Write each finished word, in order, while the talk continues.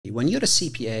When you're a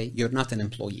CPA, you're not an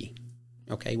employee.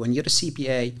 Okay, when you're a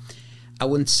CPA, I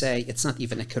wouldn't say it's not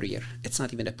even a career. It's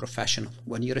not even a professional.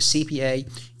 When you're a CPA,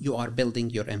 you are building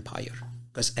your empire.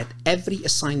 Because at every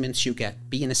assignment you get,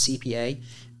 being a CPA,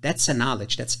 that's a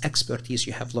knowledge, that's expertise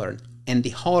you have learned. And the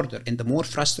harder and the more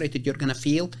frustrated you're going to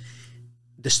feel,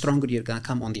 the stronger you're going to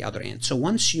come on the other end. So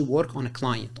once you work on a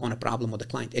client, on a problem with a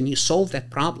client, and you solve that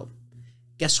problem,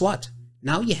 guess what?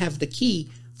 Now you have the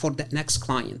key for that next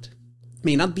client. It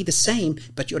may not be the same,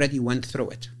 but you already went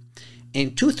through it.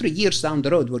 And 2-3 years down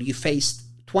the road where you faced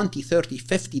 20, 30,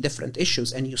 50 different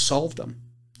issues and you solved them,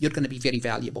 you're going to be very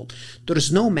valuable. There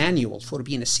is no manual for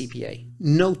being a CPA.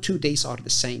 No 2 days are the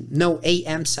same. No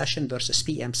AM session versus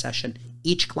PM session.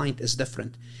 Each client is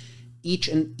different.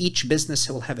 Each business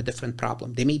will have a different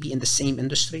problem. They may be in the same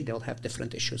industry, they'll have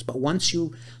different issues. But once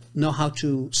you know how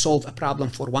to solve a problem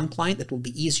for one client, it will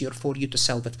be easier for you to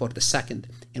solve it for the second.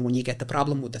 And when you get the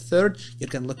problem with the third, you're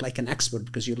going to look like an expert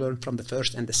because you learned from the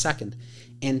first and the second.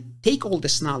 And take all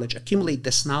this knowledge, accumulate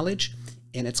this knowledge,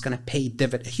 and it's going to pay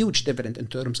a huge dividend in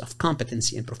terms of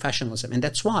competency and professionalism. And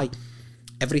that's why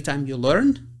every time you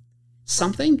learn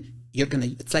something,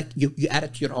 it's like you add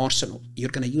it to your arsenal. You're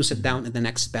going to use it down in the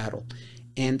next battle.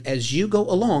 And as you go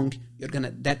along,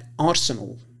 that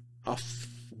arsenal of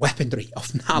weaponry,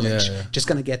 of knowledge, just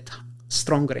going to get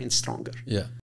stronger and stronger. Yeah.